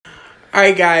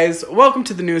Alright guys, welcome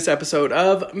to the newest episode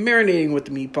of Marinating with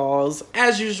the Meatballs.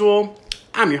 As usual,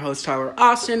 I'm your host Tyler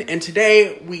Austin, and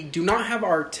today we do not have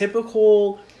our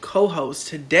typical co-host.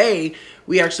 Today,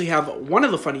 we actually have one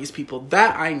of the funniest people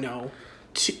that I know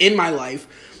in my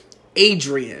life,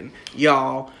 Adrian,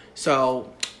 y'all.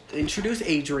 So, introduce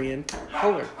Adrian.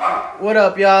 Hello. What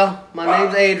up, y'all? My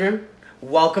name's Adrian.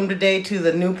 Welcome today to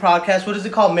the new podcast. What is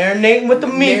it called? Marinating with the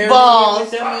Meatballs. With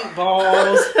the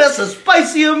Meatballs. That's a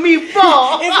spicier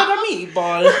meatball. Is it a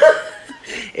meatball?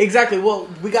 Exactly. Well,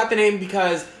 we got the name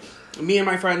because me and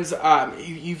my friends,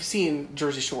 you've seen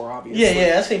Jersey Shore, obviously.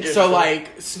 Yeah, I've seen Jersey Shore. So,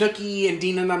 like, Snooki and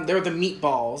Dean and them, they're the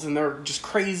meatballs, and they're just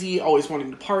crazy, always wanting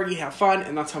to party, have fun,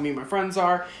 and that's how me and my friends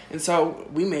are. And so,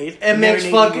 we made it makes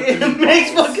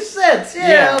fucking sense.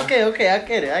 Yeah. Okay,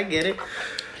 I get it.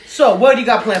 So, what do you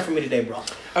got planned for me today, bro?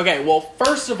 Okay, well,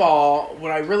 first of all,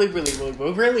 what I really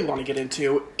want to get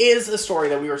into is a story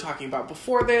that we were talking about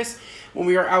before this, when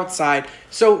we were outside.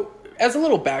 So, as a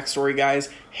little backstory, guys,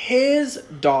 his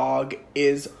dog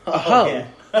is a hoe. Okay.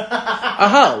 A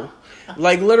hoe.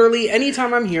 Like, literally,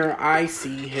 anytime I'm here, I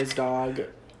see his dog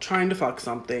trying to fuck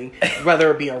something,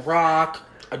 whether it be a rock,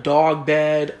 a dog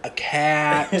bed, a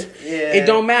cat. Yeah. It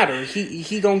don't matter.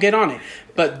 He gonna get on it.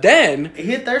 But then...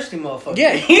 He a thirsty motherfucker.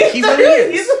 Yeah, he really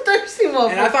is. He's a thirsty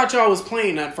motherfucker. And I thought y'all was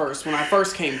playing at first when I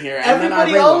first came here. And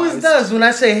Everybody then I always does. When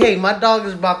I say, hey, my dog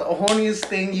is about the horniest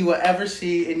thing you will ever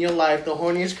see in your life, the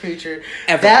horniest creature.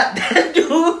 Ever. That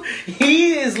dude,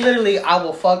 he is literally,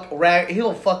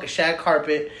 he'll fuck a shag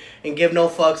carpet and give no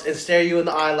fucks and stare you in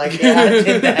the eye like, yeah, I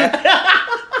did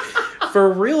that. For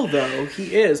real, though,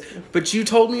 he is. But you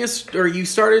told me, you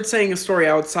started saying a story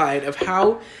outside of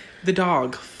how the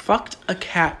dog fucked a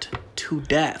cat to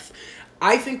death.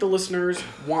 I think the listeners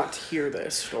want to hear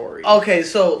this story. Okay,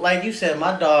 so like you said,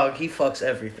 my dog, he fucks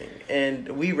everything. And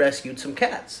we rescued some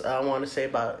cats. I want to say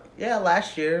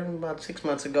last year, about 6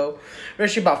 months ago. We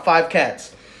rescued about 5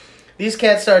 cats. These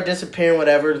cats started disappearing,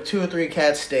 whatever. 2 or 3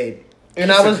 cats stayed. And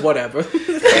I was whatever. You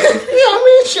know what I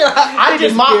mean? Shit, I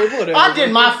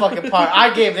did my fucking part.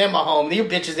 I gave them a home. You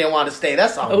bitches didn't want to stay.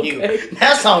 That's on you.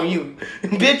 That's on you.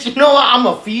 Bitch, you know what? I'm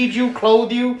going to feed you,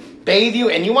 clothe you, bathe you,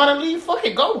 and you want to leave?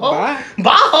 Fucking go, ho. Bye.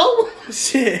 Bye, ho.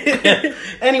 Shit.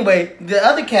 Anyway, the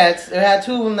other cats, there had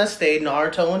 2 of them that stayed,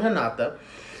 Naruto and Hinata.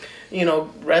 You know,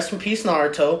 rest in peace,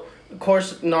 Naruto. Of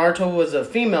course, Naruto was a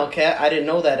female cat. I didn't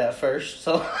know that at first,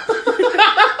 so...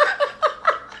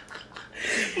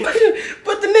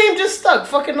 But the name just stuck.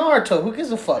 Fucking Naruto. Who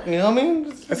gives a fuck? You know what I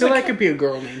mean? I feel like it could be a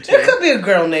girl name, too. It could be a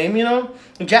girl name, you know?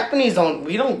 Japanese don't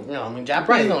don't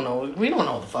know. We don't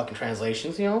know the fucking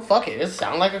translations, you know? Fuck it. It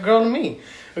sounds like a girl to me.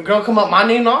 A girl come up, my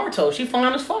name Naruto. She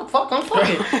fine as fuck. Fuck, I'm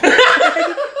fucking.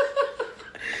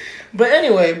 But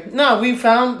anyway, we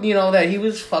found, that he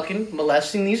was fucking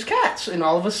molesting these cats. And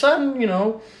all of a sudden,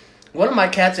 one of my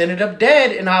cats ended up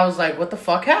dead. And I was like, what the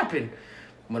fuck happened?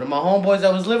 One of my homeboys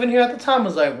that was living here at the time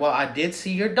was like, well, I did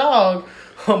see your dog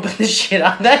humping the shit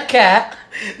out of that cat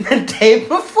the day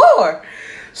before.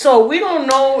 So we don't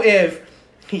know if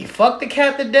he fucked the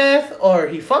cat to death or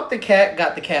he fucked the cat,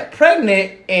 got the cat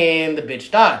pregnant, and the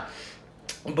bitch died.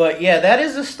 But yeah, that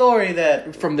is a story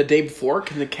that... From the day before?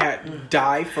 Can the cat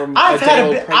die from I've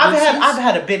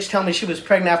had a bitch tell me she was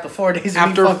pregnant after 4 days.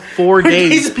 After 4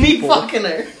 days, of me fucking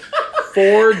her.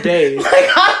 4 days. Like,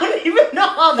 I don't even know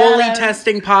how that fully happened.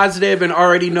 Testing positive and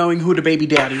already knowing who the baby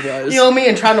daddy was. You know me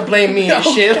and trying to blame me and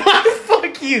shit. Like,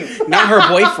 fuck you. Not her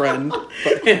boyfriend,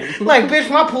 but him. Like,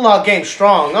 bitch, my pull-out game's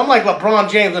strong. I'm like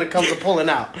LeBron James when it comes to pulling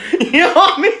out. You know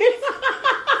what I mean?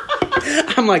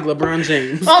 I'm like LeBron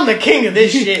James. I'm the king of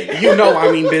this shit. You know I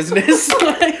mean business.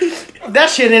 That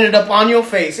shit ended up on your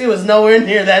face. It was nowhere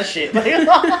near that shit.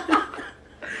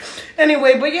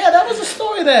 Anyway, but yeah, that was a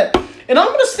story that... And I'm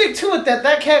going to stick to it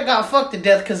that cat got fucked to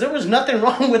death because there was nothing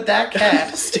wrong with that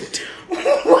cat. Stick to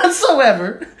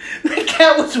whatsoever. The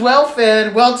cat was well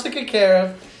fed, well taken care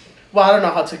of. Well, I don't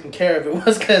know how taken care of it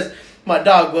was because my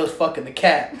dog was fucking the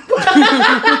cat.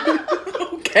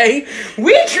 Okay.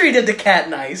 We treated the cat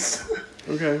nice.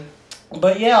 Okay.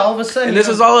 But yeah, all of a sudden... And this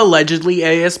is all allegedly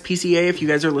ASPCA if you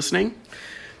guys are listening.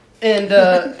 And,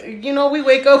 we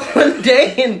wake up one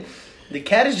day and the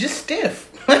cat is just stiff.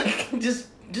 Like, just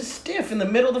stiff in the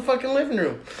middle of the fucking living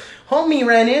room. Homie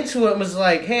ran into it and was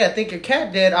like, hey, I think your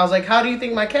cat dead. I was like, how do you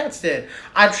think my cat's dead?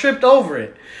 I tripped over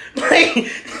it. Like,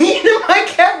 my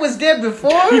cat was dead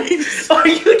before? Or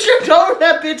you tripped over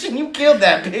that bitch and you killed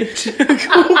that bitch?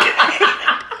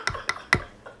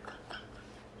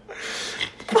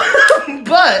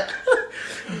 But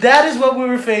that is what we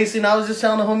were facing. I was just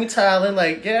telling the homie Tyler,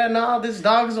 like, this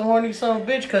dog is a horny son of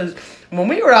a bitch. Because when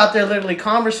we were out there literally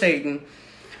conversating,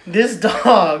 this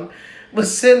dog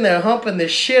was sitting there humping the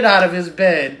shit out of his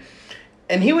bed.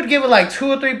 And he would give it like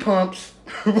 2 or 3 pumps,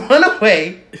 run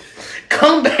away,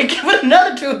 come back, give it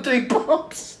another 2 or 3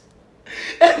 pumps.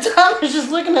 And Tyler's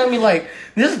just looking at me like,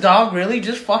 this dog really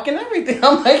just fucking everything.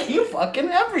 I'm like, you fucking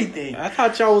everything. I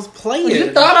thought y'all was playing.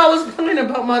 You thought I was playing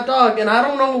about my dog, and I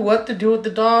don't know what to do with the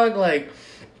dog. Like,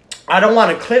 I don't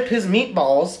want to clip his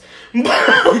meatballs. You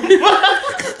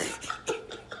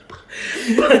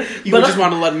just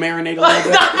want to let him marinate a little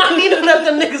bit? I need to let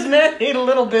them niggas marinate a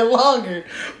little bit longer.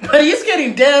 But he's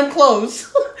getting damn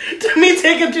close to me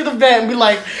taking him to the vet and be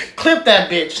like, clip that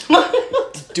bitch.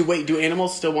 Do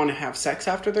animals still want to have sex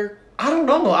after they're I don't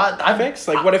know. I fixed?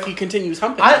 Like, what if he continues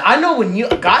humping? I know when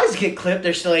guys get clipped,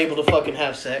 they're still able to fucking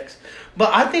have sex.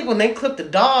 But I think when they clip the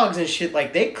dogs and shit,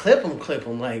 like, they clip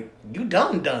them. Like, you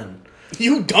done.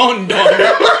 You done.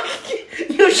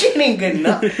 Your shit ain't good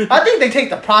enough. I think they take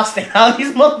the prostate out of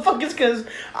these motherfuckers because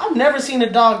I've never seen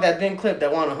a dog that been clipped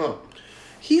that want to hump.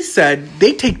 He said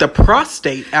they take the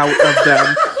prostate out of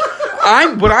them.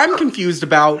 What I'm confused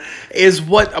about is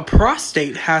what a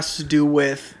prostate has to do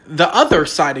with the other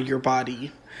side of your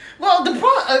body. Well,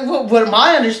 what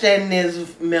my understanding is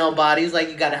of male bodies, like,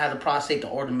 you gotta have the prostate in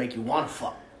order to make you want to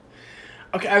fuck.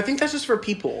 Okay, I think that's just for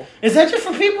people. Is that just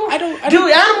for people?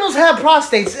 Dude, animals have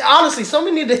prostates. Honestly,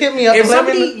 somebody need to hit me up. If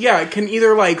somebody, can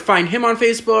either, like, find him on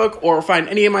Facebook or find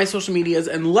any of my social medias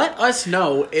and let us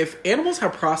know if animals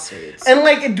have prostates. And,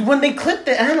 like, when they clip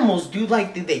the animals, did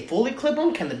they fully clip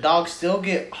them? Can the dog still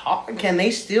get hot? Can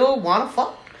they still want to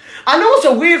fuck? I know it's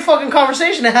a weird fucking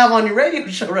conversation to have on your radio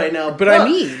show right now. But I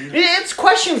mean... It's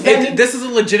questions this is a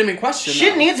legitimate question.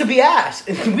 Shit needs to be asked.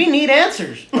 We need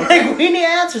answers. Like, we need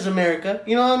answers, America.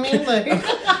 You know what I mean? Like...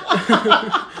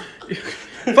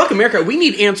 Fuck America. We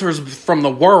need answers from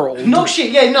the world. No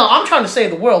shit. Yeah, no, I'm trying to say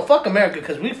the world. Fuck America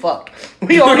because we fucked.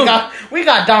 We already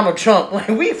got Donald Trump. Like,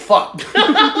 we fucked.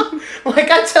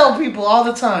 Like, I tell people all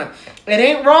the time, it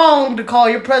ain't wrong to call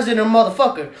your president a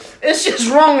motherfucker. It's just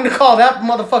wrong to call that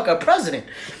motherfucker a president.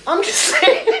 I'm just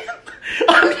saying.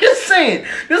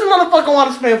 This motherfucker want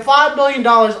to spend $5 billion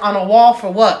on a wall for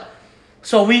what?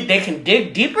 So they can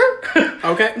dig deeper?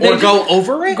 Okay. Or go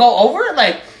over it? Go over it?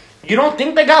 Like, you don't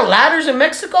think they got ladders in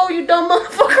Mexico, you dumb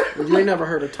motherfucker? You ain't never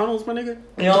heard of tunnels, my nigga?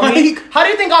 You know what I mean? How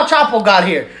do you think El Chapo got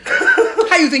here?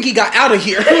 How you think he got out of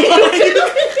here?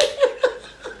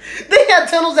 They had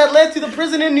tunnels that led to the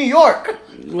prison in New York.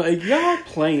 Like, y'all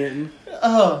playing.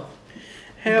 Oh.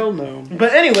 Hell no.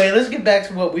 But anyway, let's get back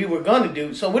to what we were going to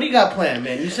do. So what do you got planned,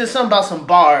 man? You said something about some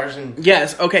bars.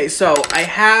 Yes, okay, so I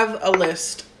have a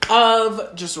list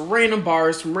of just random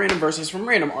bars from random verses from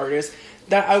random artists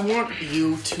that I want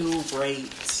you to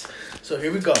rate. So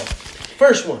here we go.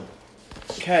 First one.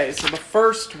 Okay, so the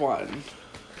first one.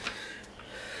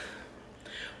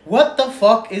 What the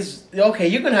fuck is... Okay,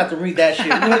 you're going to have to read that shit.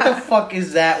 What the fuck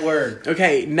is that word?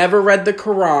 Okay, never read the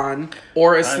Quran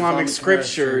or Islamic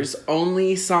scriptures.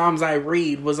 Only Psalms I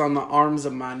read was on the arms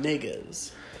of my niggas.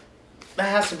 That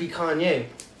has to be Kanye.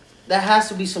 That has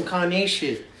to be some Kanye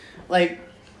shit. Like,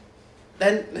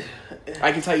 that...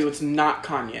 I can tell you it's not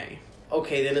Kanye.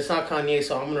 Okay, then it's not Kanye,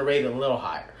 so I'm going to rate it a little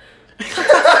higher.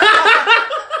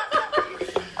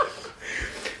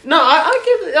 No,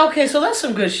 I give... Okay, so that's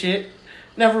some good shit.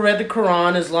 Never read the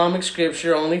Quran, Islamic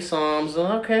scripture, only Psalms.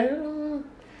 Okay.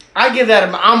 I'm going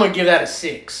to give that a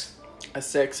 6. A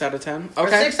 6 out of 10?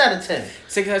 Okay. A 6 out of 10.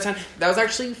 6 out of 10. That was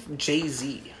actually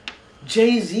Jay-Z.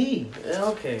 Jay-Z.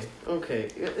 Okay.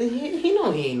 He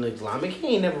know he ain't Islamic. He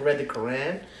ain't never read the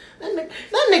Quran.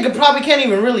 That nigga probably can't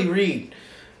even really read.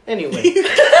 Anyway.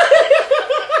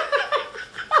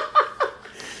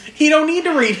 He don't need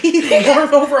to read. He's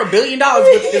worth over $1 billion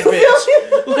with this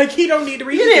bitch. Like, he don't need to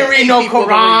read. You didn't read no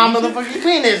Quran, motherfucker. You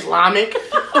ain't Islamic.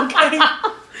 Okay.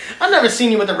 I've never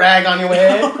seen you with a rag on your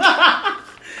head.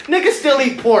 Niggas still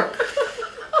eat pork.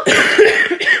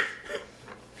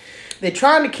 They're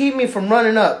trying to keep me from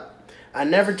running up. I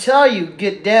never tell you,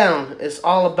 get down. It's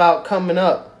all about coming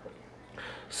up.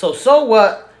 So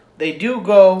what? They do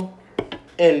go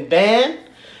and ban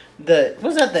the...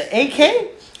 What's that, the AK?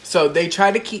 So they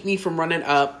try to keep me from running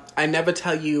up. I never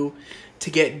tell you to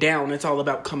get down. It's all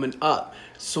about coming up.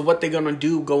 So what they gonna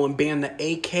do? Go and ban the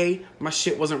AK? My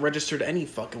shit wasn't registered any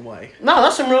fucking way. No,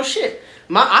 that's some real shit.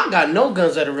 I got no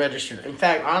guns that are registered. In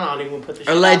fact, I don't even put the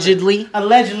shit Allegedly.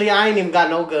 Allegedly, I ain't even got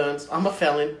no guns. I'm a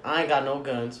felon. I ain't got no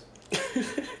guns.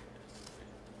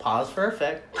 Pause for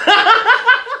effect.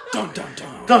 Dun dun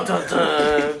dun. Dun dun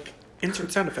dun.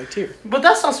 Insert sound effect here. But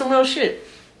that's on some real shit.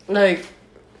 Like...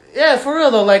 Yeah, for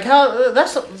real though. Like how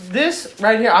this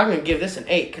right here, I'm gonna give this an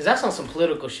 8 because that's on some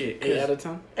political shit. 8 out of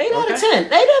 10. 8 out of 10.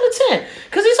 8 out of 10.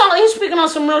 Because he's speaking on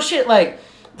some real shit. Like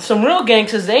some real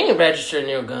gangsters, they ain't registering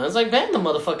your guns. Like, ban the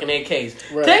motherfucking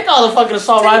AKs. Right. Take all the fucking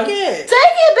assault rifles. Take it. Take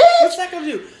it, bitch. What's that gonna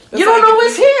do? That's You don't like know if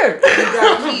it's here. You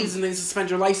got keys and they suspend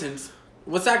your license.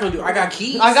 What's that gonna do? I got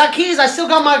keys. I got keys. I still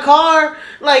got my car.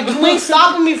 Like, you ain't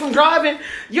stopping me from driving.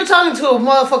 You're talking to a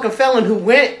motherfucking felon who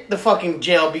went to fucking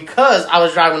jail because I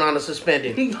was driving on a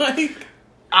suspended. Like,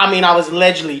 I mean, I was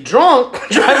allegedly drunk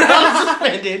driving on a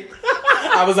suspended.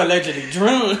 I was allegedly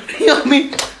drunk. You know what I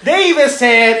mean? They even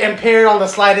said impaired on the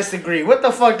slightest degree. What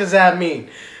the fuck does that mean?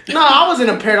 No, I wasn't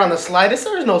impaired on the slightest.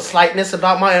 There was no slightness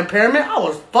about my impairment. I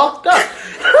was fucked up.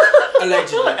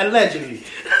 Allegedly. Allegedly.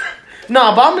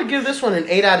 No, but I'm going to give this one an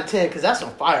 8 out of 10 because that's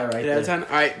on fire right 8 there. out of 10?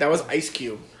 Alright, that was Ice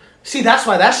Cube. See, that's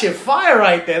why that shit fire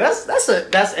right there. That's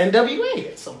NWA.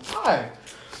 It's some fire.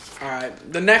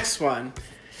 Alright, the next one.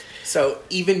 So,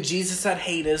 even Jesus had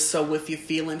haters, so if you're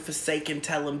feeling forsaken,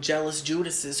 tell him jealous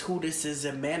Judases, who this is,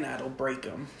 and man, that'll break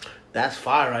him. That's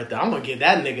fire right there. I'm going to give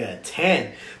that nigga a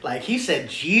 10. Like, he said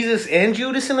Jesus and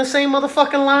Judas in the same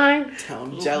motherfucking line. Tell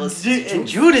him jealous And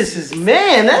Judas is,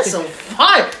 man, that's some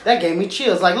fire. That gave me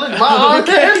chills. Like, look, my arm.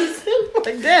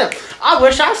 Like, damn. I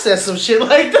wish I said some shit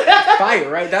like that. Fire,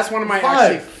 right? That's one of my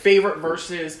Fire. actually favorite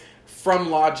verses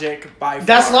from Logic by far.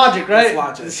 That's Logic, right?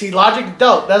 That's Logic. See, Logic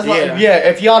dope. That's Yeah. yeah.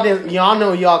 If y'all didn't, y'all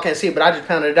know y'all can't see it, but I just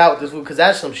pounded it out with this one because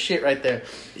that's some shit right there.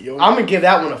 Yo. I'm gonna give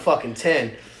that one a fucking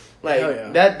 10. Like Hell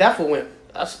yeah. that fool went.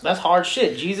 That's hard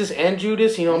shit. Jesus and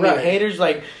Judas, you know what I mean? Right. Haters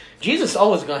like. Jesus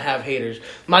always gonna have haters.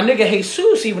 My nigga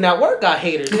Jesus, even at work, got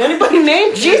haters. Anybody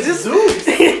named Jesus?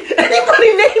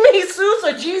 Anybody named Jesus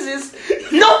or Jesus?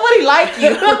 Nobody like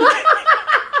you.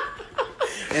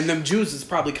 And them Jews is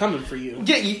probably coming for you.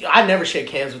 Yeah, I never shake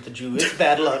hands with the Jew. It's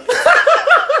bad luck.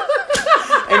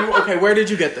 And okay, where did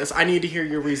you get this? I need to hear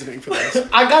your reasoning for this.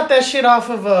 I got that shit off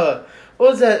of what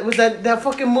was that? Was that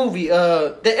fucking movie?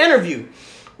 The Interview,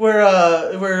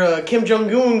 where Kim Jong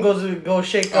Un goes to go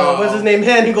shake what's his name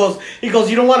hand. He goes.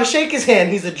 You don't want to shake his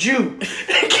hand. He's a Jew.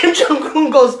 And Kim Jong Un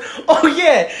goes, oh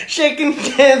yeah, shaking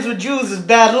hands with Jews is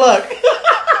bad luck.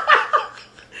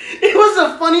 It was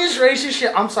the funniest racist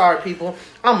shit. I'm sorry, people.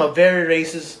 I'm a very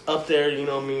racist up there, you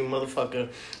know what I mean, motherfucker.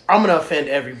 I'm gonna offend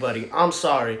everybody. I'm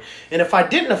sorry. And if I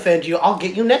didn't offend you, I'll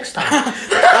get you next time.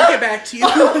 I'll get back to you.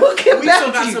 We'll get We back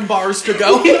still got to you. some bars to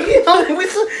go.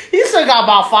 You still got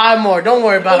about 5 more. Don't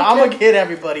worry about it. I'm gonna hit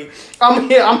everybody. I'm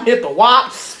hit the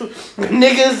Wops, the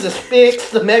niggas, the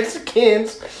Spics, the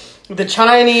Mexicans, the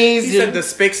Chinese. He said the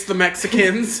Spics, the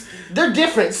Mexicans. They're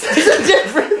different. There's a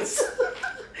difference.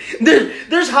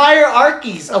 There's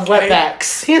hierarchies of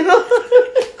wetbacks, you know?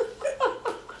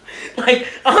 Like,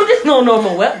 I'm just no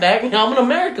normal wetback. I'm an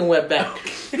American wetback.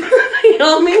 You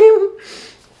know what I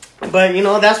mean? But, you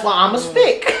know, that's why I'm a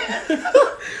spick.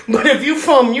 But if you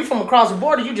from across the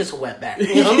border, you just a wetback.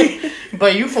 You know what I mean?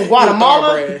 But you from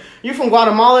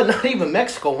Guatemala, not even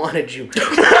Mexico wanted you.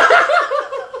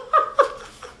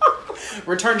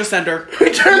 Return to sender.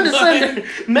 Return to sender.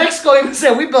 Mexico even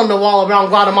said we building a wall around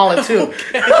Guatemala too.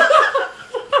 Okay.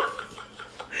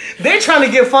 They're trying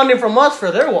to get funding from us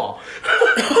for their wall.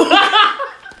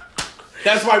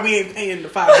 That's why we ain't paying the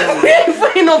 $5 billion. We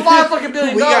ain't paying no $5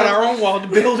 billion. We got our own wall to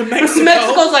build in Mexico.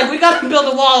 Mexico's like, we gotta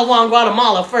build a wall around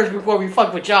Guatemala first before we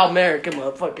fuck with y'all American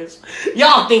motherfuckers.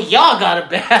 Y'all think y'all got it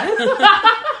bad.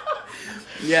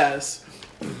 Yes.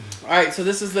 Alright, so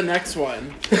this is the next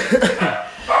one.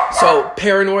 So,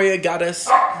 Paranoia got us...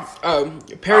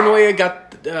 Paranoia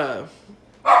got...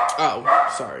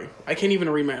 sorry. I can't even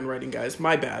read my handwriting, guys.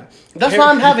 My bad. That's why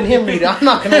I'm having him read it. I'm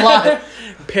not gonna lie.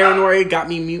 Paranoia got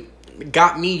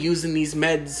me using these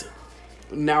meds.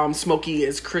 Now I'm smoky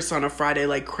as Chris on a Friday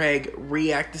like Craig.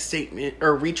 Retract the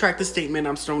statement.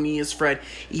 I'm stony as Fred.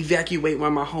 Evacuate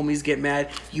when my homies get mad.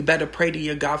 You better pray to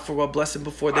your God for a blessing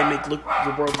before they make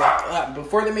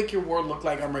your world look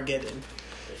like Armageddon.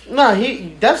 Nah,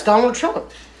 that's Donald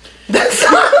Trump. That's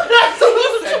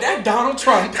That Donald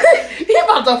Trump. He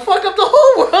about to fuck up the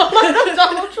whole world. That's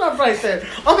Donald Trump right there.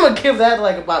 I'm gonna give that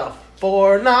like about a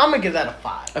 4. No, I'm gonna give that a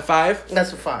 5. A 5?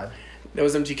 That's a 5. That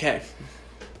was MGK.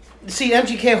 See,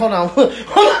 MGK, hold on.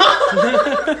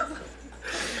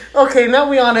 Okay, now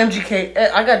we on MGK.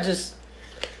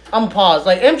 I'm paused.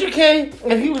 Like, MGK,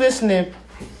 if you listening,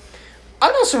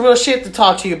 I got some real shit to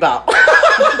talk to you about.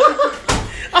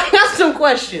 I got some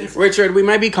questions. Richard, we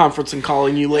might be conferencing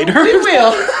calling you later. We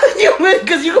will.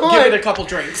 Because you gonna give it a couple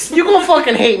drinks. You gonna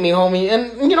fucking hate me, homie.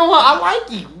 And you know what? I like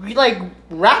you. Like,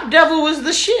 Rap Devil was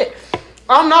the shit.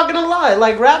 I'm not gonna lie.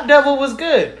 Like, Rap Devil was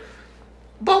good.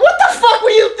 But what the fuck were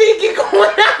you thinking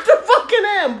going after fucking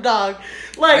M, dog?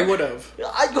 Like, I would have.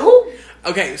 Who?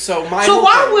 Okay, so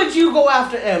why would you go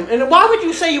after M? And why would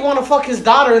you say you want to fuck his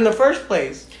daughter in the first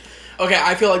place? Okay,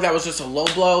 I feel like that was just a low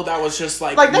blow. That was just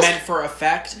like meant for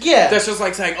effect. Yeah. That's just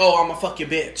like saying, "Oh, I'm gonna fuck your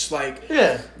bitch." Like,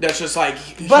 yeah. That's just like.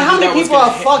 But how many people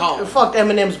have fucked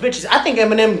Eminem's bitches? I think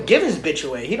Eminem give his bitch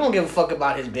away. He don't give a fuck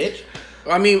about his bitch.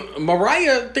 I mean,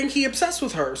 Mariah think he obsessed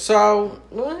with her, so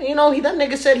well, you know, that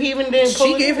nigga said he even didn't.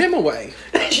 She gave him away.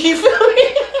 You feel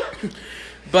me?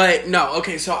 But no,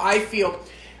 okay. So I feel,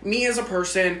 me as a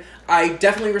person, I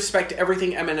definitely respect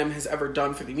everything Eminem has ever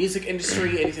done for the music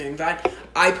industry, anything like that.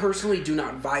 I personally do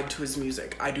not vibe to his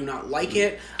music. I do not like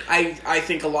it. I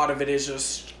think a lot of it is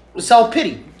just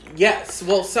self-pity. Yes,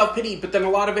 well, self-pity, but then a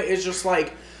lot of it is just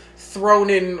like thrown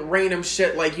in random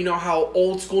shit, like, you know how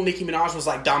old school Nicki Minaj was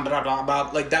like dum da da da,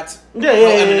 like that's how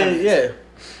Eminem is. Yeah.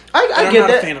 I get that. I'm not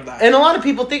a fan of that. And a lot of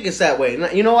people think it's that way.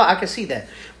 You know what? I can see that.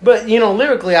 But, you know,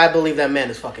 lyrically, I believe that man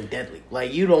is fucking deadly.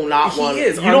 Like, you do not want to... He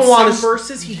is. You don't want to...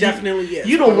 verses, he definitely is.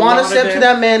 You don't want to step to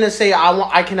that man and say,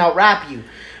 I can out-rap you.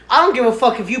 I don't give a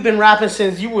fuck if you've been rapping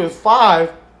since you were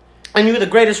 5 and you're the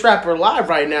greatest rapper alive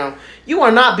right now. You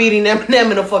are not beating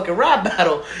Eminem in a fucking rap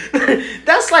battle.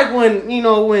 That's like when, you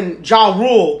know, when Ja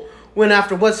Rule went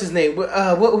after, what's his name?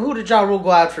 Who did Ja Rule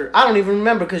go after? I don't even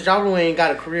remember because Ja Rule ain't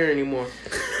got a career anymore.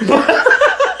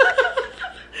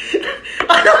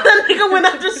 I know that nigga went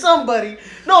after somebody.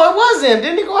 No, it was him.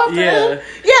 Didn't he go after him?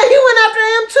 Yeah, he went after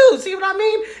him too. See what I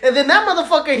mean? And then that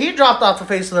motherfucker, he dropped off the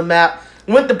face of the map,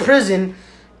 went to prison,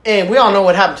 and we all know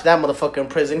what happened to that motherfucker in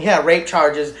prison. He had rape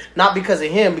charges, not because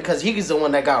of him, because he was the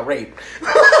one that got raped.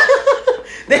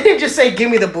 They didn't just say, give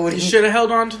me the booty. He should have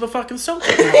held on to the fucking soap.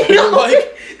 You know,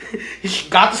 like, he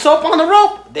got the soap on the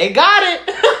rope. They got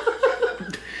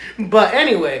it. But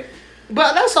anyway,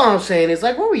 but that's all I'm saying is,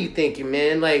 like, what were you thinking,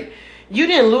 man? Like, you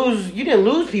didn't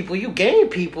lose people, you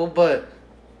gained people, but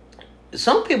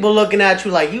some people looking at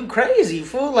you like you crazy,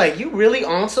 fool. Like, you really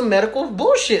on some medical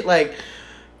bullshit. Like,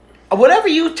 whatever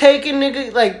you taking,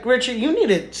 nigga, like, Richard, you need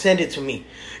to send it to me.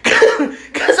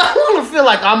 Because I want to feel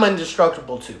like I'm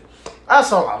indestructible, too.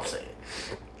 That's all I'm saying.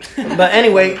 But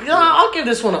anyway, you know, I'll give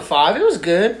this one a 5. It was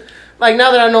good. Like,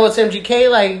 now that I know it's MGK,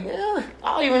 like,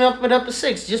 I'll even up it up to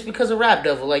 6 just because of Rap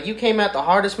Devil. Like, you came at the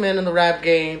hardest man in the rap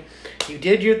game. You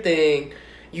did your thing.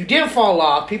 You didn't fall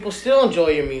off. People still enjoy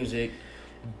your music.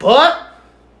 But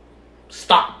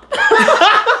stop.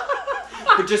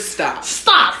 But just stop.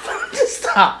 Stop. Just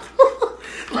stop.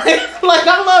 like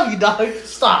I love you, dog.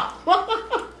 Stop.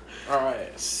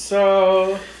 Alright,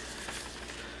 so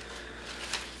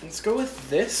let's go with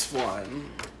this one.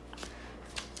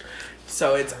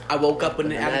 So it's, I woke up with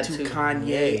an attitude,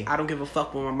 Kanye. I don't give a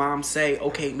fuck what my mom say.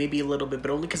 Okay, maybe a little bit,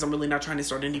 but only because I'm really not trying to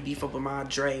start any beef up with my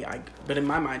Dre. But in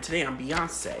my mind today, I'm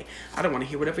Beyonce. I don't want to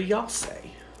hear whatever y'all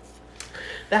say.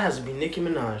 That has to be Nicki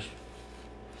Minaj.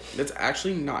 That's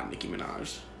actually not Nicki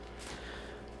Minaj.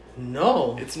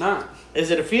 No. It's not.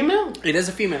 Is it a female? It is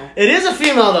a female. It is a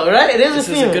female, though, right? It is a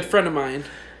female. This is a good friend of mine.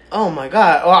 Oh, my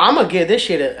God. Well, I'm going to give this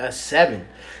shit a 7.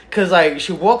 Because, like,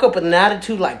 she woke up with an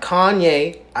attitude like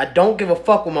Kanye. I don't give a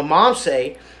fuck what my mom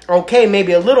say. Okay,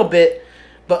 maybe a little bit,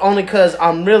 but only because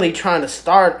I'm really trying to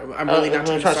start. I'm really not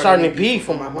trying to start any beef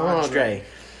with my mom, Dre.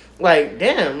 Like,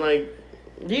 damn, like,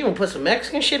 you even put some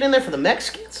Mexican shit in there for the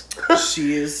Mexicans?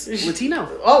 She is Latino.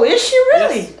 Oh, is she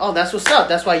really? Yes. Oh, that's what's up.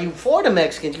 That's why you for the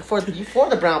Mexicans. You for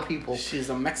the brown people. She's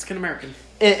a Mexican American.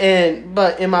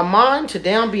 But in my mind,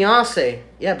 today I'm Beyonce.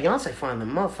 Yeah, Beyonce fine the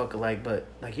motherfucker, like, but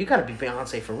like you gotta be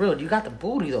Beyonce for real. You got the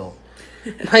booty though.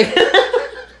 Like,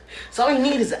 so all you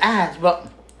need is ass. But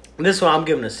this one I'm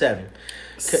giving a 7.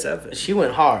 7. She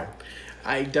went hard.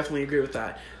 I definitely agree with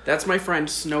that. That's my friend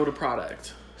Snow the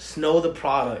Product. Snow the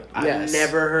Product. Yes. I've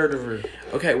never heard of her.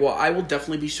 Okay, well, I will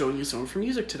definitely be showing you some of her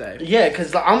music today. Yeah,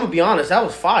 because I'm gonna be honest, that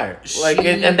was fire. Like,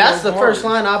 and that's the first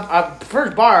line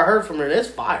first bar I heard from her. It's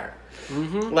fire.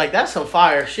 Mm-hmm. Like, that's some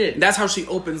fire shit. That's how she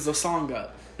opens the song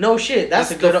up. No shit. That's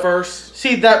a good good first.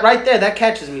 See that right there? That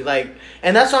catches me. Like,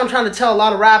 and that's what I'm trying to tell a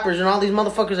lot of rappers and all these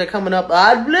motherfuckers that coming up.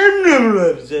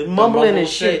 Mumbling and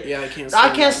shit. Yeah, I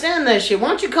can't stand that shit. Why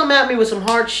don't you come at me with some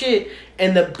hard shit?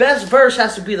 And the best verse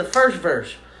has to be the first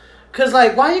verse. Cause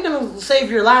like, why are you gonna save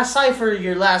your last cipher?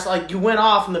 Like you went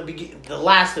off in the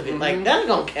last of it. Mm-hmm. Like that ain't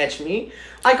gonna catch me.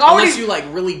 Like unless you like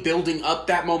really building up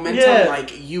that momentum. Yeah.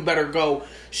 Like you better go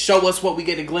show us what we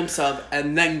get a glimpse of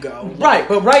and then go. Right,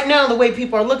 but right now the way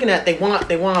people are looking at it,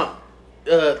 they want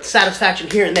satisfaction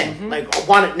here and then. Mm-hmm. Like I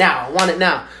want it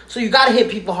now. So you gotta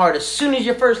hit people hard as soon as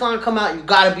your first line come out. You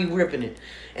gotta be ripping it.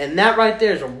 And that right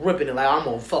there is a ripping it. Like, I'm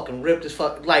gonna fucking rip this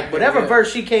fuck. Like, whatever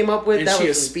verse she came up with. And that she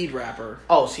was a speed rapper.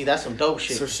 Oh, see, that's some dope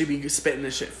shit. So she be spitting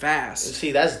this shit fast.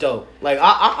 See, that's dope. Like,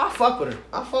 I fuck with her.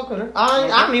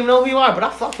 I don't even know who you are, but I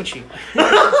fuck with you.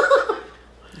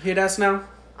 Hear that now?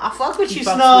 I fuck with you,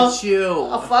 fucks Snow. with you.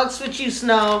 I fucks with you,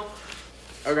 Snow.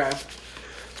 Okay.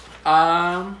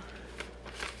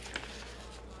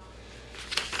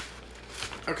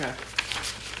 Okay.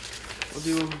 We'll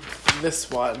do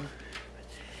this one.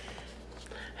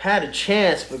 Had a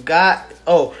chance, but got...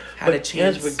 Oh, Had a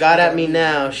chance, but got at me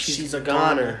now. She's a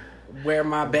goner. Where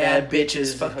my bad Bad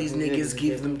bitches, fuck these niggas,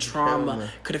 give them trauma.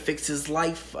 Could've fixed his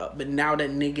life up, but now that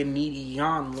nigga need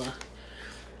Yanla.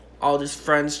 All his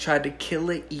friends tried to kill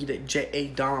it, eat it, J.A.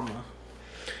 Dahmer.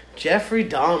 Jeffrey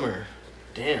Dahmer.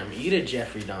 Damn, eat a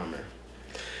Jeffrey Dahmer.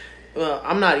 Well,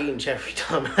 I'm not eating Jeffrey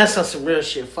Dahmer. That's not some real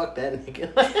shit. Fuck that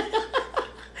nigga.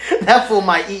 That fool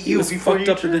might eat you before fucked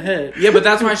you up in the head. Yeah, but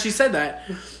that's why she said that.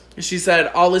 She said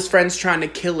all his friends trying to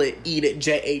kill it, eat it,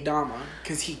 J.A. Dahmer,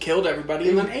 because he killed everybody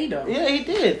and then ate them. Yeah, he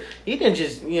did. He didn't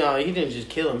just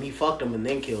kill him. He fucked him and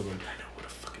then killed him. I know what a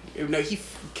fucking. No, he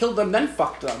killed them then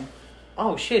fucked them.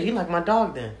 Oh shit, he like my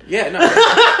dog then. Yeah, no,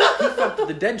 he fucked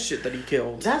the dead shit that he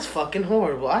killed. That's fucking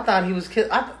horrible. I thought he was killed.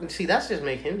 See, that's just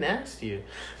making him nastier.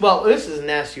 Well, this is a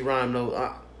nasty rhyme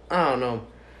though. I don't know.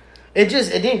 It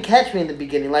didn't catch me in the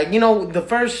beginning. Like, the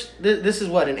first, this is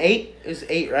what, an 8? It's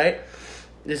 8, right?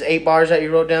 There's 8 bars that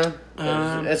you wrote down?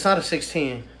 It's not a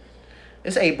 16.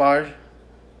 It's 8 bars.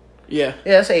 Yeah.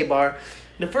 Yeah, it's 8 bar.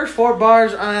 The first 4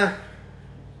 bars, I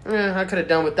could have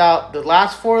done without. The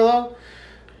last 4, though,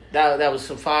 that was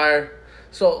some fire.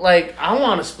 So, like, I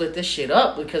want to split this shit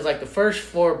up because, like, the first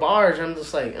 4 bars, I'm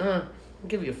just like, I'll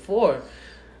give you a 4.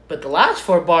 But the last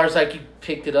 4 bars, like, you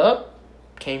picked it up,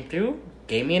 came through,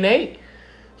 gave me an 8.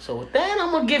 So with that,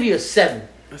 I'm gonna give you a 7.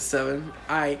 A 7.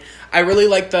 I really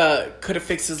like the could have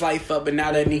fixed his life up, but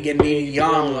now that nigga need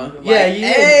Yanla. Like,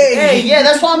 Hey, yeah,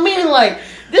 that's what I mean. Like,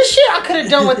 this shit I could have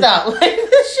done without. Like,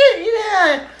 this shit,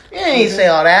 you ain't say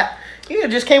all that. You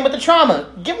just came with the trauma.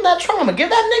 Give him that trauma. Give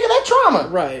that nigga that trauma.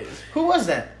 Right. Who was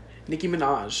that? Nicki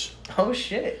Minaj. Oh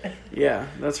shit. Yeah,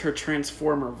 that's her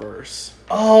Transformer verse.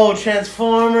 Oh,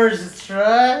 Transformers. That's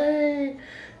right.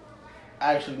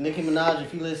 Actually, Nicki Minaj,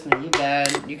 if you listening, you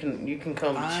bad. You can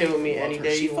come chill with me any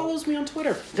day. She follows me on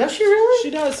Twitter. Does she really? She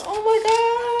does. Oh my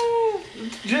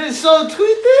god. Just so tweet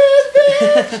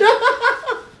this,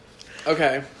 bitch.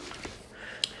 Okay.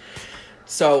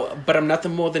 So, but I'm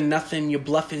nothing more than nothing. You're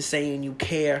bluffing, saying you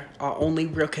care. Our only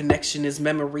real connection is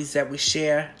memories that we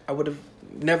share. I would have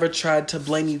never tried to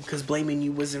blame you because blaming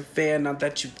you wasn't fair. Not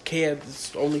that you cared.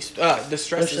 It's only the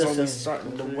stress is only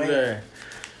starting to wear.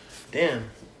 Damn,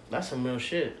 that's some real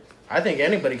shit. I think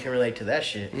anybody can relate to that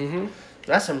shit. Mm-hmm.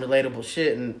 That's some relatable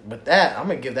shit. And with that, I'm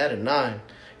gonna give that a 9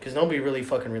 because nobody really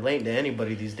fucking relating to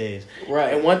anybody these days.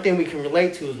 Right. And one thing we can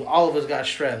relate to is all of us got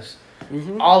stress.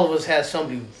 Mm-hmm. All of us had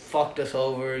somebody who fucked us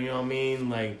over, you know what I mean?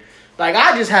 Like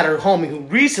I just had a homie who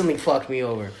recently fucked me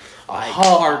over.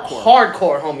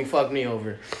 Hardcore homie fucked me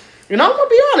over. And I'm gonna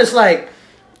be honest, like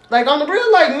on the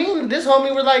real, like me and this homie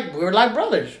we were like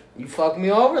brothers. You fucked me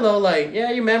over though, like,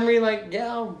 yeah, your memory, like, yeah,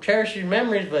 I'll cherish your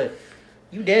memories, but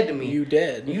you dead to me. You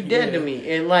dead to me.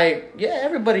 And like, yeah,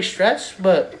 everybody's stressed,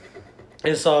 but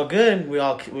it's all good. We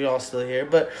all still here.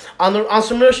 But on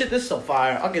some real shit, this is so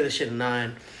fire. I'll give this shit a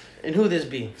 9. And who this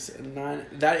be? 9.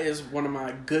 That is one of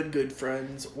my good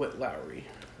friends, Whit Lowry.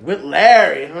 With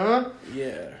Larry, huh?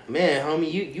 Yeah. Man,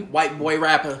 homie, you white boy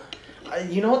rapper.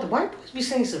 You know what? The white boys be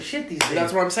saying some shit these days.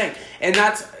 That's what I'm saying. And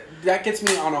that gets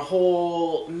me on a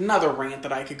whole another rant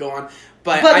that I could go on.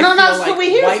 But I feel that's like what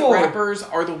we here white for. Rappers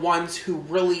are the ones who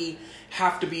really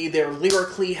have to be there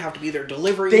lyrically, have to be their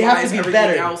delivery. They have to be everything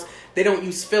better. Else. They don't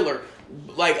use filler.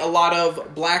 Like a lot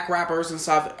of black rappers and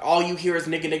stuff, all you hear is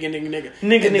nigga.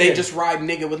 And they just ride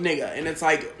nigga with nigga. And it's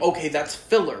like, okay, that's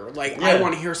filler. Like, yeah. I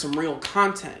want to hear some real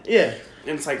content. Yeah.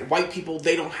 And it's like, white people,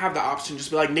 they don't have the option just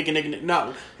be like, nigga.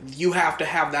 No. You have to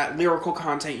have that lyrical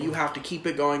content. You have to keep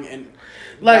it going. And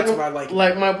that's what I like.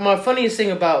 Like, my funniest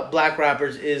thing about black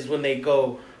rappers is when they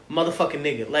go, motherfucking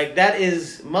nigga. Like, that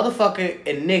is, motherfucker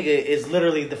and nigga is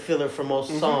literally the filler for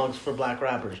most songs for black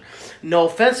rappers. No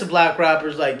offense to black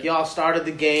rappers, like, y'all started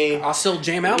the game. I'll still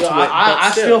jam out to it. I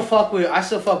still fuck with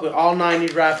all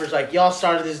 90s rappers. Like, y'all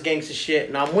started this gangsta shit,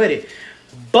 and I'm with it.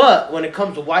 But when it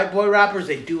comes to white boy rappers,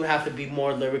 they do have to be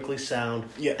more lyrically sound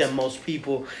than most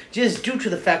people. Just due to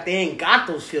the fact they ain't got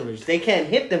those fillers. They can't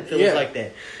hit them fillers like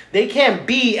that. They can't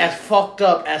be as fucked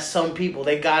up as some people.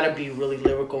 They gotta be really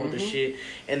lyrical with the shit.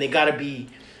 And they gotta be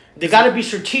They got to be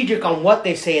strategic on what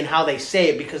they say and how they say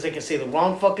it, because they can say the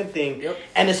wrong fucking thing,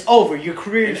 and it's over. Your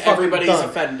career is fucking everybody's done.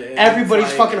 offended.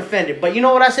 Everybody's fucking offended. But you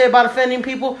know what I say about offending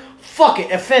people? Fuck it.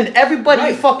 Offend everybody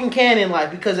you fucking can in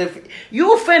life. Because if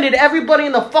you offended everybody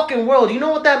in the fucking world, you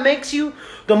know what that makes you?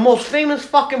 The most famous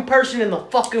fucking person in the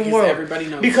fucking world. Everybody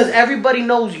knows. Because everybody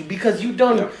knows you. Because you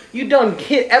done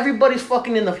hit everybody's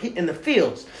fucking in the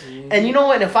fields. And you know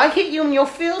what? If I hit you in your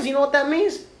fields, you know what that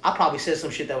means? I probably said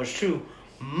some shit that was true.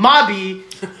 My bad.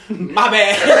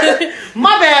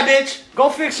 My bad, bitch.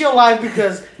 Go fix your life,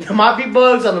 because there might be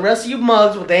bugs on the rest of you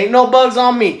mugs, but there ain't no bugs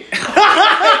on me.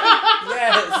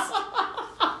 Yes.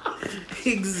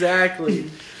 Exactly.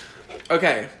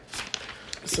 Okay.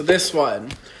 So this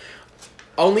one.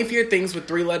 Only fear things with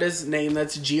 3 letters name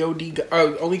that's G-O-D.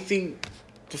 Only three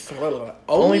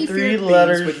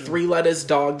letters with 3 letters,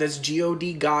 dog. That's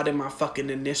G-O-D, God, and my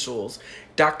fucking initials.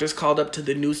 Doctors called up to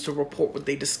the news to report what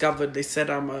they discovered. They said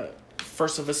I'm a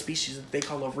first of a species that they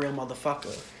call a real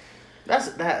motherfucker.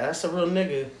 That's a real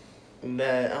nigga.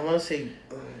 That I want to say,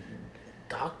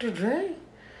 Dr. Dre.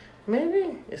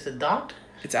 Maybe it's a doctor.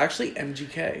 It's actually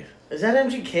MGK. Is that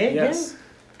MGK? Yes. Again?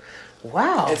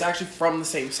 Wow. It's actually from the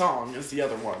same song as the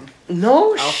other one.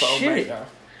 No Alpha shit. Omega.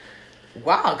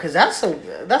 Wow, because that's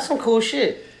some cool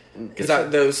shit. Because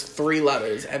those 3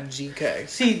 letters, MGK.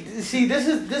 See, this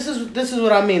is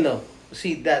what I mean though.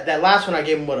 See that last one I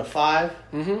gave him a 5.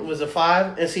 It was a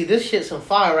 5, and see this shit's some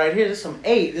 5 right here. This is some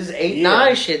 8. This is 8,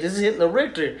 9 shit. This is hitting the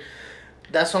Richter.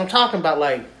 That's what I'm talking about.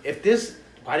 Like, if this,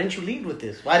 why didn't you lead with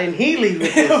this? Why didn't he lead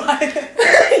with this?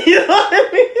 You know what I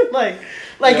mean?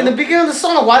 Like in the beginning of the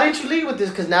song, why didn't you lead with this?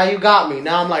 Because now you got me.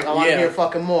 Now I'm like, I want to hear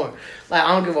fucking more. Like, I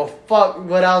don't give a fuck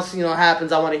what else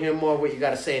happens. I want to hear more of what you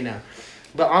got to say now.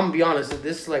 But I'm gonna be honest,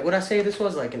 this, like, what I say this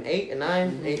was, like an 8, a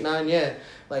 9, 8, 9, yeah.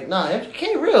 Like, nah,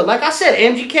 MGK real. Like I said,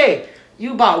 MGK,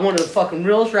 you about one of the fucking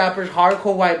realest rappers,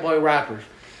 hardcore white boy rappers.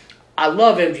 I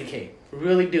love MGK,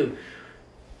 really do.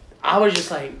 I was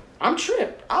just like, I'm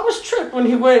tripped. I was tripped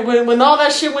when when all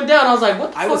that shit went down. I was like, what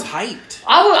the fuck? I was hyped.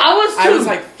 I was too. I was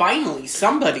like, finally,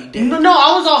 somebody did. No,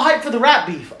 I was all hyped for the rap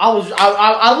beef. I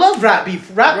love rap beef.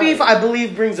 Rap beef, I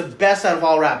believe, brings the best out of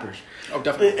all rappers. Oh,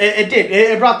 definitely. It did.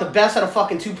 It brought the best out of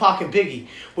fucking Tupac and Biggie.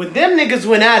 When them niggas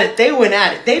went at it, they went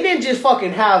at it. They didn't just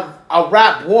fucking have a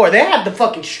rap war. They had the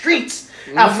fucking streets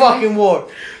at fucking war.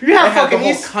 You had fucking the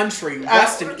whole East country,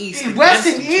 West and East. West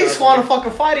and East want to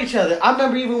fucking fight each other. I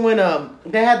remember even when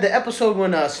they had the episode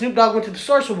when Snoop Dogg went to the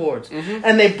Source Awards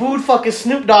and they booed fucking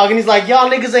Snoop Dogg, and he's like, y'all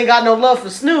niggas ain't got no love for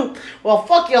Snoop. Well,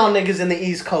 fuck y'all niggas in the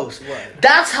East Coast. Right.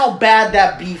 That's how bad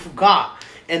that beef got.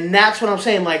 And that's what I'm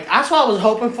saying. Like, that's what I was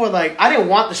hoping for. Like, I didn't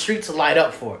want the street to light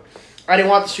up for it. I didn't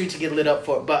want the street to get lit up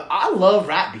for it. But I love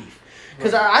rap beef.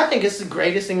 Because I think it's the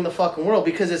greatest thing in the fucking world.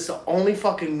 Because it's the only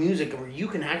fucking music where you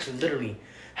can actually literally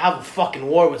have a fucking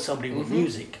war with somebody with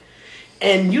music.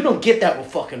 And you don't get that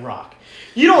with fucking rock.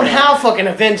 You don't have fucking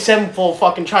Avenged Sevenfold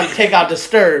fucking trying to take out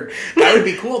Disturbed. That would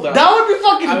be cool, though. That would be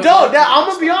fucking dope. I'm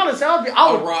going to be honest. That would be...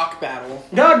 A rock battle.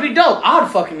 That would be dope.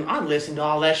 I'd listen to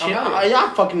all that shit.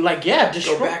 I'd fucking, like, just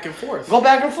go back and forth. Go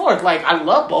back and forth. Like, I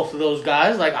love both of those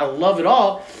guys. Like, I love it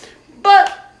all.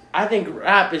 But I think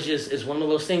rap is one of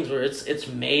those things where it's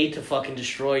made to fucking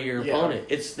destroy your opponent.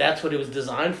 That's what it was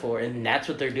designed for, and that's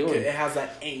what they're doing. It has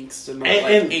that angst and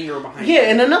anger behind it. Yeah,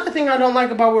 and another thing I don't like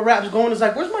about where rap's going is,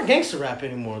 like, where's my gangster rap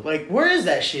anymore? Like, where is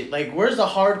that shit? Like, where's the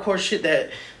hardcore shit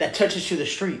that touches you the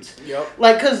streets? Yep.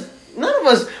 Like, because none of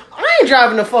us, I ain't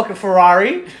driving a fucking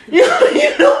Ferrari. You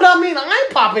know what I mean? I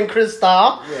ain't popping Cristal.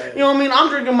 Right. You know what I mean? I'm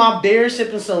drinking my beer,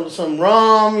 sipping some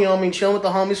rum, you know what I mean? Chilling with the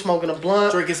homies, smoking a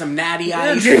blunt. Drinking some natty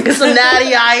ice. Drinking some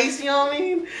natty ice, you know what I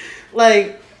mean?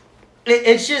 Like,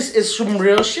 it's some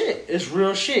real shit. It's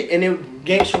real shit. And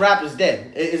gangster rap is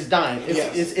dead. It's dying.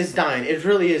 It's dying. It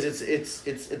really is.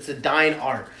 It's a dying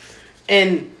art.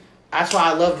 And that's why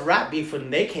I loved rap beef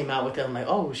when they came out with it. I'm like,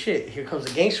 oh shit, here comes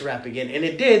the gangster rap again. And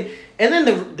it did. And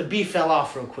then the beef fell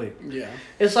off real quick. Yeah.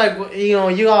 It's like,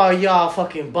 y'all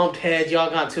fucking bumped heads, y'all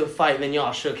got into a fight, and then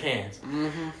y'all shook hands.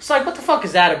 It's like, what the fuck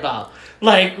is that about?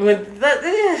 Like,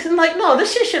 no,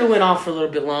 this shit should have went on for a little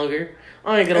bit longer.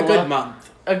 I ain't gonna lie.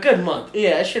 A good month.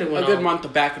 Yeah, it should have went on. A good month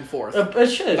of back and forth. It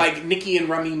should. Like Nicki and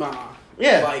Remy Ma.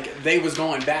 Yeah. Like, they was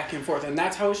going back and forth, and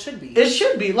that's how it should be. It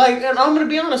should be. Like, and I'm going to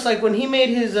be honest, like, when he made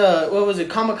his,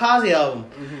 Kamikaze album,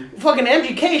 fucking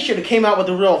MGK should have came out with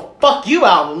a real fuck you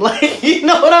album. Like, you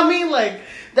know what I mean? Like,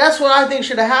 that's what I think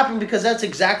should have happened, because that's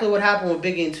exactly what happened with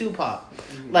Biggie and Tupac.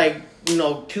 Like,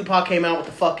 Tupac came out with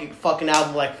the fucking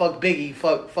album, like, fuck Biggie,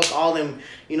 fuck all them,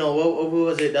 what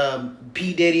was it,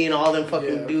 P. Diddy and all them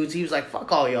fucking dudes. He was like,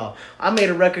 fuck all y'all. I made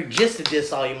a record just to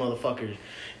diss all you motherfuckers.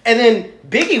 And then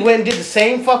Biggie went and did the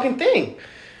same fucking thing.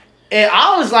 And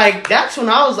I was like, that's when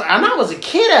I was a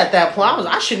kid at that point.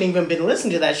 I shouldn't even been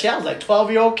listening to that shit. I was like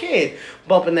 12-year-old kid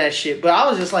bumping that shit. But I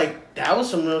was just like, that was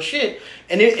some real shit.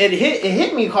 And it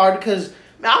hit me hard because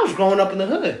I was growing up in the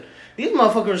hood. These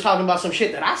motherfuckers was talking about some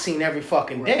shit that I seen every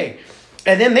fucking day.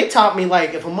 And then they taught me,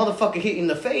 like, if a motherfucker hit you in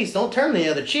the face, don't turn the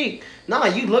other cheek. Nah,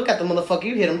 you look at the motherfucker,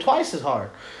 you hit him twice as hard.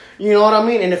 You know what I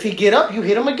mean? And if he get up, you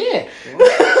hit him again.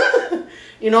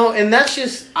 You know, and that's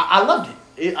just, I loved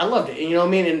it. I loved it. You know what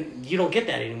I mean? And you don't get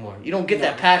that anymore. You don't get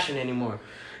that passion anymore.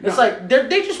 It's like,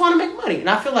 they just want to make money. And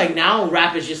I feel like now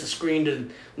rap is just a screen to,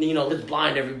 you know, let's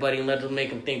blind everybody and let them make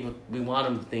them think what we want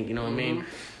them to think. You know what I mean?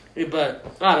 But,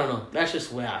 I don't know. That's just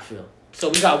the way I feel. So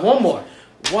we got one more.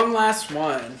 One last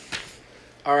one.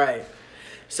 All right.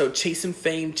 So chasing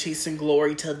fame, chasing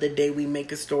glory till the day we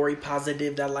make a story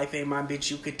positive. That life ain't my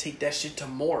bitch. You could take that shit to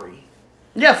Maury.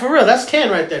 Yeah, for real. That's 10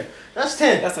 right there. That's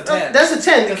 10. That's a 10. That's a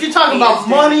 10. If you're talking about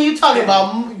money, you're talking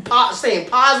about staying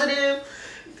positive.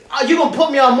 You gonna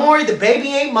put me on Maury? The baby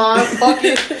ain't mine. Fuck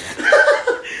it.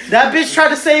 That bitch tried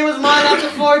to say it was mine after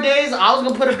 4 days. I was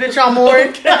gonna put a bitch on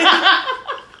Maury.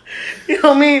 You know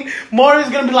what I mean? Maury's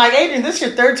gonna be like, Adrian, this is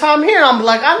your third time here. I'm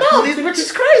like, I know, these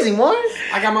bitches crazy, Maury.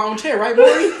 I got my own chair, right,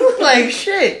 Maury? Like,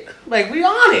 shit. Like, we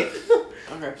on it.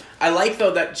 Okay. I like,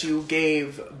 though, that you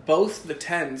gave both the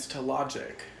 10s to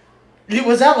Logic.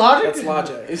 Was that Logic? That's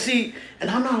Logic. See, and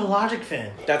I'm not a Logic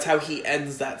fan. That's how he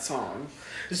ends that song.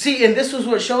 See, and this was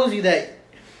what shows you that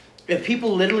if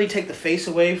people literally take the face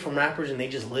away from rappers and they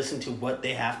just listen to what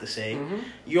they have to say,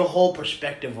 your whole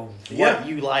perspective of what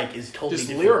you like is totally just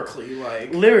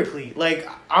different. Lyrically. Like,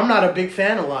 I'm not a big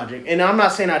fan of Logic. And I'm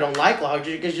not saying I don't like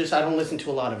Logic. It's just I don't listen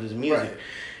to a lot of his music. Right.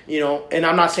 You know, and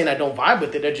I'm not saying I don't vibe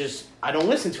with it. I don't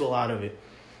listen to a lot of it.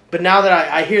 But now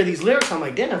that I hear these lyrics, I'm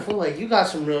like, damn, I feel like you got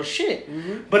some real shit.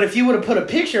 But if you would have put a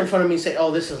picture in front of me and say,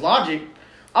 oh, this is Logic,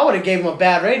 I would have gave him a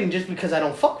bad rating just because I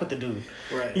don't fuck with the dude.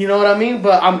 Right. You know what I mean?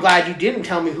 But I'm glad you didn't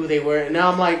tell me who they were. And now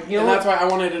I'm like, you know, and that's why I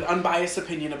wanted an unbiased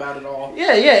opinion about it all.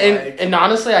 Yeah. And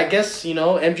honestly, I guess, you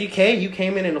know, MGK, you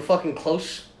came in a fucking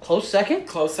close second.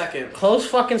 Close second. Close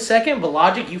fucking second. But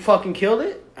Logic, you fucking killed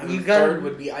it. And third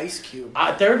would be Ice Cube.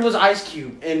 Third was Ice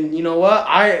Cube. And you know what?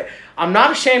 I'm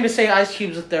not ashamed to say Ice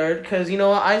Cube's a third. Because, you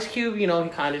know what? Ice Cube, you know, he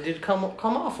kind of did come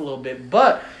off a little bit.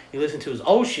 But you listen to his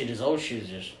old shit is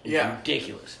just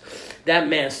ridiculous. That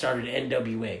man started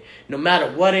NWA. No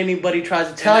matter what anybody tries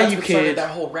to tell you, kids, that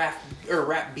whole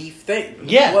rap beef thing.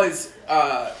 Yeah, was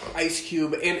Ice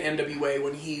Cube and NWA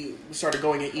when he started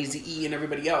going at Eazy-E and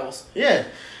everybody else. Yeah.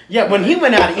 When he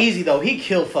went out of Easy though, he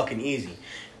killed fucking Easy.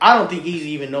 I don't think Easy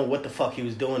even know what the fuck he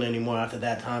was doing anymore after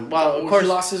that time. Well, of course, he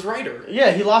lost his writer.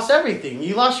 Yeah, he lost everything.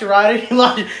 You lost your writer.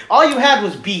 All you had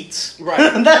was beats.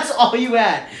 Right. That's all you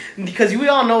had. Because we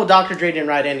all know Dr. Dre didn't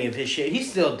write any of his shit. He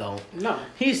still don't. No.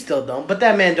 He still don't. But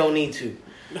that man don't need to.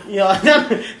 You know,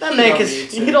 that man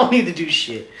he don't need to do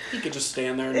shit. He could just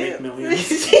stand there and make millions.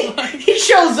 He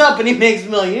shows up and he makes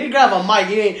millions. You grab a mic,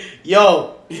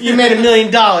 you made $1 million.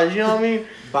 You know what I mean?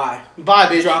 Bye,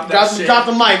 bitch. Drop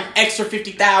the mic. Extra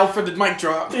 50,000 for the mic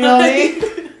drop. You know what I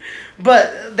mean?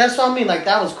 But that's what I mean. Like,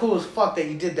 that was cool as fuck that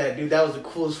you did that, dude. That was the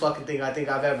coolest fucking thing I think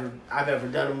I've ever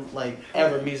done. Like,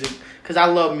 ever music, because I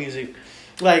love music.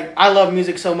 Like, I love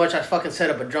music so much. I fucking set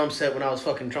up a drum set when I was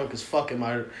fucking drunk as fuck in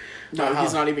my. No,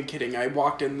 he's not even kidding. I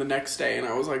walked in the next day and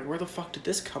I was like, "Where the fuck did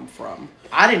this come from?"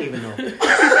 I didn't even know.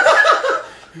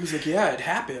 He was like, "Yeah, it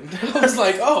happened." I was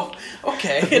like, "Oh,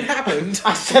 okay, it happened."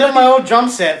 I set up my own drum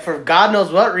set for God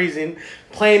knows what reason,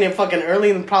 playing it fucking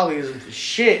early and probably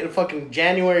shit in fucking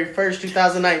January 1st,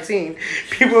 2019.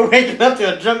 People were waking up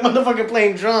to a drunk motherfucker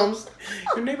playing drums.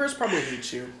 Your neighbors probably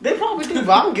hate you. They probably do, but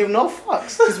I don't give no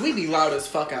fucks. Because we be loud as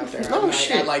fuck out there. Oh,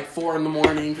 shit. At like 4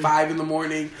 a.m, 5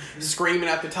 a.m, screaming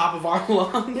at the top of our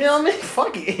lungs. You know what I mean?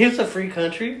 Fuck it. It's a free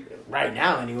country. Right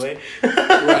now, anyway.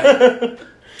 Right.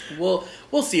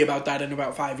 We'll see about that in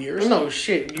about 5 years. No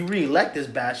shit. You re-elect this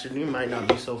bastard, you might not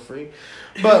be so free.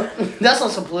 But that's on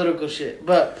some political shit.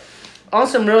 But on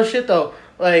some real shit though,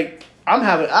 like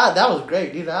that was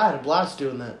great, dude. I had a blast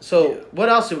doing that. So what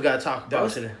else do we gotta talk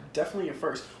about today? Definitely a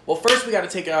first. Well, first we gotta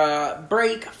take a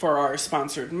break for our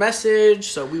sponsored message.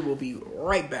 So we will be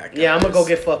right back. Yeah, I'm gonna go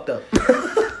get fucked up.